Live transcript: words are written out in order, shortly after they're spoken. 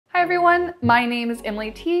everyone, my name is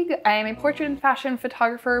Emily Teague. I am a portrait and fashion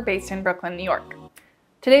photographer based in Brooklyn, New York.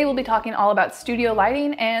 Today we'll be talking all about studio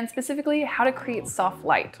lighting and specifically how to create soft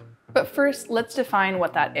light. But first, let's define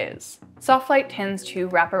what that is. Soft light tends to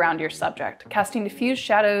wrap around your subject, casting diffused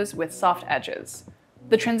shadows with soft edges.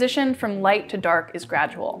 The transition from light to dark is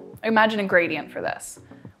gradual. Imagine a gradient for this.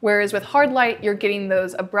 Whereas with hard light, you're getting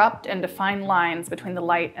those abrupt and defined lines between the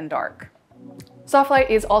light and dark. Soft light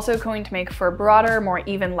is also going to make for broader, more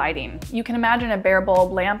even lighting. You can imagine a bare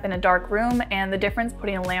bulb lamp in a dark room and the difference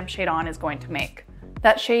putting a lampshade on is going to make.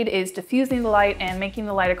 That shade is diffusing the light and making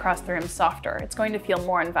the light across the room softer. It's going to feel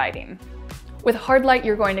more inviting. With hard light,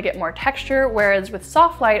 you're going to get more texture, whereas with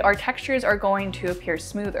soft light, our textures are going to appear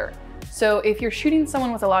smoother. So if you're shooting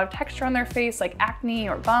someone with a lot of texture on their face, like acne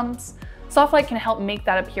or bumps, soft light can help make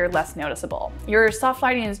that appear less noticeable. Your soft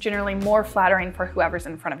lighting is generally more flattering for whoever's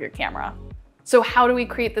in front of your camera. So how do we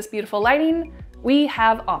create this beautiful lighting? We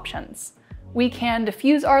have options. We can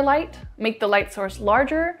diffuse our light, make the light source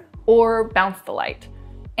larger, or bounce the light.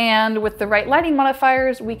 And with the right lighting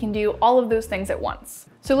modifiers, we can do all of those things at once.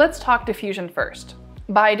 So let's talk diffusion first.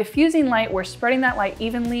 By diffusing light, we're spreading that light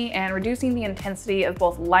evenly and reducing the intensity of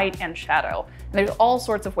both light and shadow. And there's all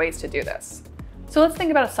sorts of ways to do this. So let's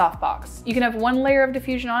think about a softbox. You can have one layer of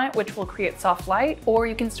diffusion on it, which will create soft light, or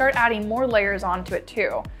you can start adding more layers onto it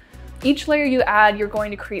too. Each layer you add, you're going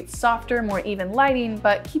to create softer, more even lighting,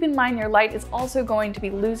 but keep in mind your light is also going to be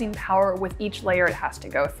losing power with each layer it has to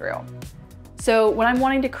go through. So when I'm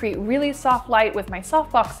wanting to create really soft light with my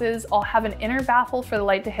softboxes, I'll have an inner baffle for the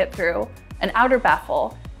light to hit through, an outer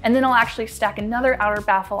baffle, and then I'll actually stack another outer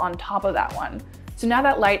baffle on top of that one. So now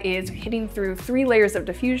that light is hitting through 3 layers of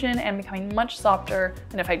diffusion and becoming much softer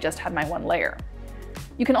than if I just had my one layer.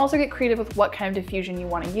 You can also get creative with what kind of diffusion you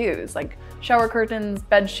want to use, like shower curtains,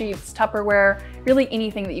 bed sheets, Tupperware, really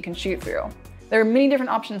anything that you can shoot through. There are many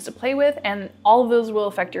different options to play with, and all of those will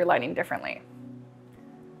affect your lighting differently.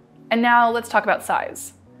 And now let's talk about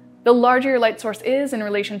size. The larger your light source is in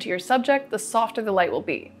relation to your subject, the softer the light will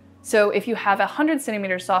be. So if you have a 100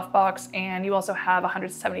 centimeter softbox and you also have a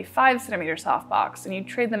 175 centimeter softbox and you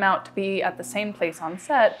trade them out to be at the same place on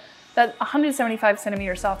set, that 175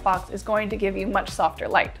 centimeter softbox is going to give you much softer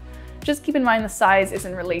light. Just keep in mind the size is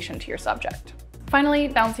in relation to your subject. Finally,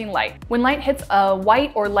 bouncing light. When light hits a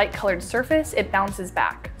white or light colored surface, it bounces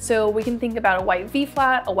back. So we can think about a white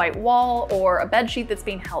V-flat, a white wall, or a bed sheet that's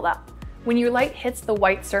being held up. When your light hits the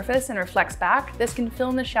white surface and reflects back, this can fill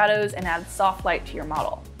in the shadows and add soft light to your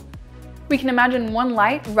model. We can imagine one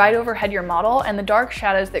light right overhead your model and the dark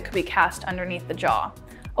shadows that could be cast underneath the jaw.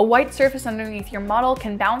 A white surface underneath your model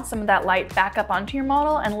can bounce some of that light back up onto your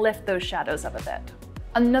model and lift those shadows up a bit.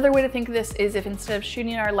 Another way to think of this is if instead of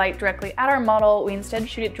shooting our light directly at our model, we instead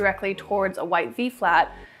shoot it directly towards a white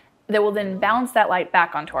V-flat that will then bounce that light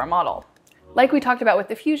back onto our model. Like we talked about with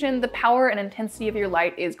diffusion, the power and intensity of your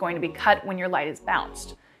light is going to be cut when your light is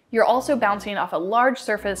bounced. You're also bouncing off a large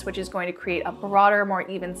surface, which is going to create a broader, more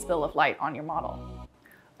even spill of light on your model.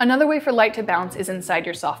 Another way for light to bounce is inside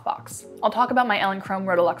your softbox. I'll talk about my Elinchrom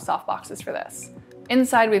Rotalux softboxes for this.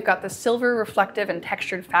 Inside, we've got the silver, reflective, and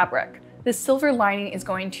textured fabric. This silver lining is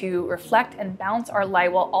going to reflect and bounce our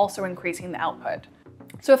light while also increasing the output.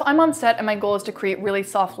 So if I'm on set and my goal is to create really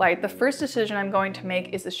soft light, the first decision I'm going to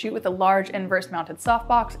make is to shoot with a large inverse mounted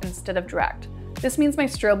softbox instead of direct. This means my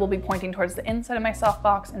strobe will be pointing towards the inside of my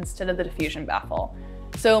softbox instead of the diffusion baffle.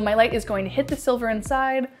 So my light is going to hit the silver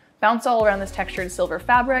inside, bounce all around this textured silver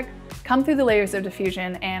fabric, come through the layers of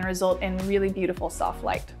diffusion, and result in really beautiful soft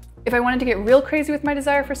light. If I wanted to get real crazy with my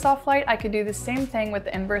desire for soft light, I could do the same thing with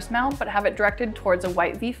the inverse mount, but have it directed towards a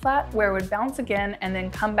white V-flat where it would bounce again and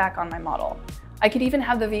then come back on my model. I could even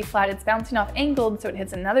have the V-flat, it's bouncing off angled so it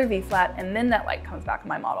hits another V-flat and then that light comes back on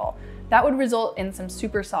my model. That would result in some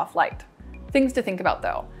super soft light. Things to think about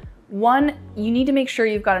though. 1, you need to make sure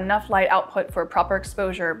you've got enough light output for a proper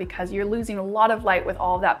exposure because you're losing a lot of light with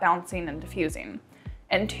all of that bouncing and diffusing.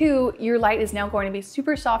 And 2, your light is now going to be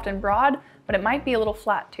super soft and broad, but it might be a little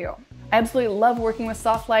flat too. I absolutely love working with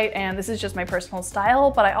soft light, and this is just my personal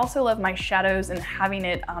style, but I also love my shadows and having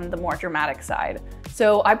it on the more dramatic side.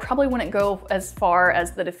 So I probably wouldn't go as far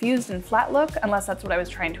as the diffused and flat look unless that's what I was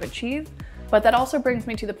trying to achieve. But that also brings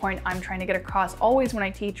me to the point I'm trying to get across always when I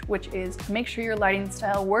teach, which is to make sure your lighting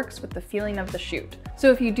style works with the feeling of the shoot.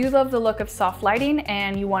 So if you do love the look of soft lighting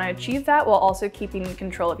and you want to achieve that while also keeping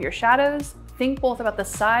control of your shadows, think both about the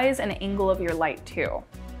size and angle of your light too.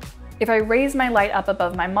 If I raise my light up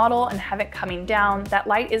above my model and have it coming down, that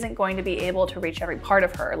light isn't going to be able to reach every part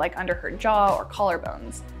of her, like under her jaw or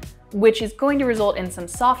collarbones, which is going to result in some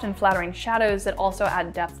soft and flattering shadows that also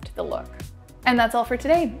add depth to the look. And that's all for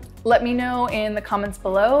today. Let me know in the comments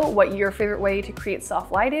below what your favorite way to create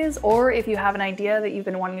soft light is, or if you have an idea that you've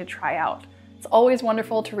been wanting to try out. It's always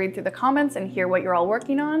wonderful to read through the comments and hear what you're all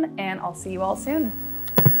working on, and I'll see you all soon.